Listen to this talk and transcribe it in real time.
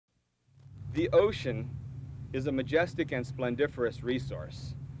The ocean is a majestic and splendiferous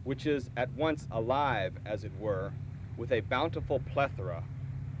resource, which is at once alive, as it were, with a bountiful plethora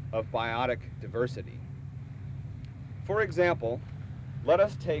of biotic diversity. For example, let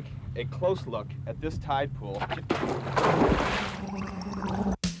us take a close look at this tide pool.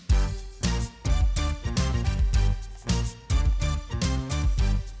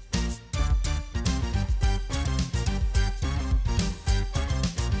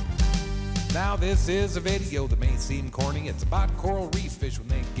 Now this is a video that may seem corny. It's about coral reef fish when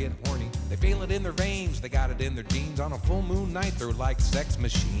they get horny. They feel it in their veins, they got it in their genes. On a full moon night, they're like sex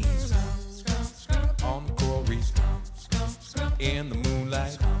machines. On the coral reef, in the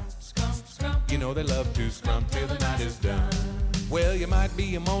moonlight, you know they love to scrump till the night is done. Well, you might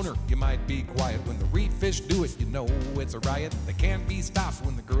be a moaner, you might be quiet. When the reef fish do it, you know it's a riot. They can't be stopped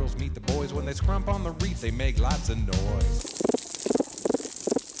when the girls meet the boys. When they scrump on the reef, they make lots of noise.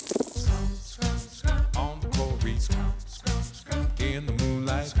 In the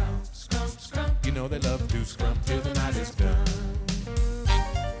moonlight, you know they love to scrump till the night is done.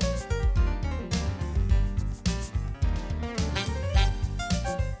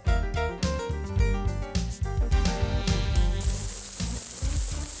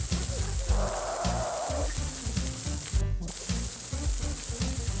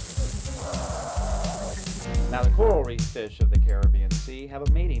 Now, the coral reef fish of the Caribbean Sea have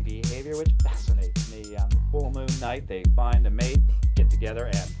a mating behavior which fascinates me. On the full moon night, they find a mate, get together,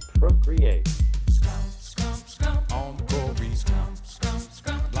 and procreate. On the coral reef,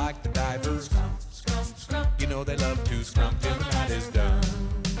 like the divers, you know they love to scrump till the night is done.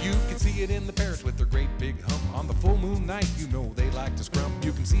 You can see it in the parrots with their great big hump. On the full moon night, you know they like to scrump.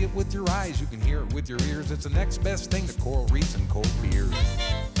 You can see it with your eyes, you can hear it with your ears. It's the next best thing to coral reefs and cold beers.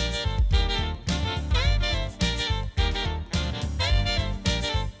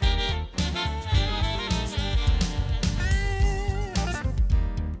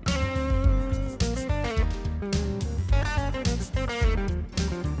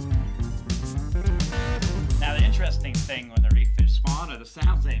 Thing when the reef fish spawn are the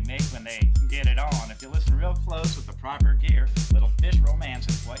sounds they make when they get it on. If you listen real close with the proper gear, little fish romance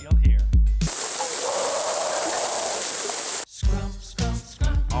is what you'll hear. Scrump, scrump,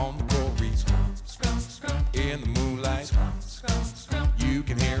 scrump. On the coral reef, scrump, scrump, scrump. In the moonlight, scrump, scrump, scrump. You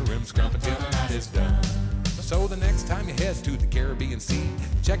can hear him scrump until the night is done. So the next time you head to the Caribbean Sea,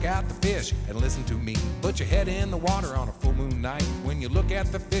 check out the fish and listen to me. Put your head in the water on a full moon night. When you look at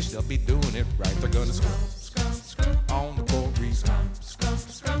the fish, they'll be doing it right. They're gonna scrump, scrump, scrump. On the coral reef, scrump,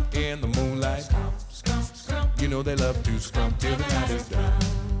 scrump, scrump. In the moonlight, scrump, scrump, scrump. You know they love to scrump till the night is done.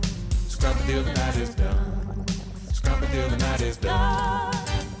 Scrump until the night is done. Scrump until the night is done.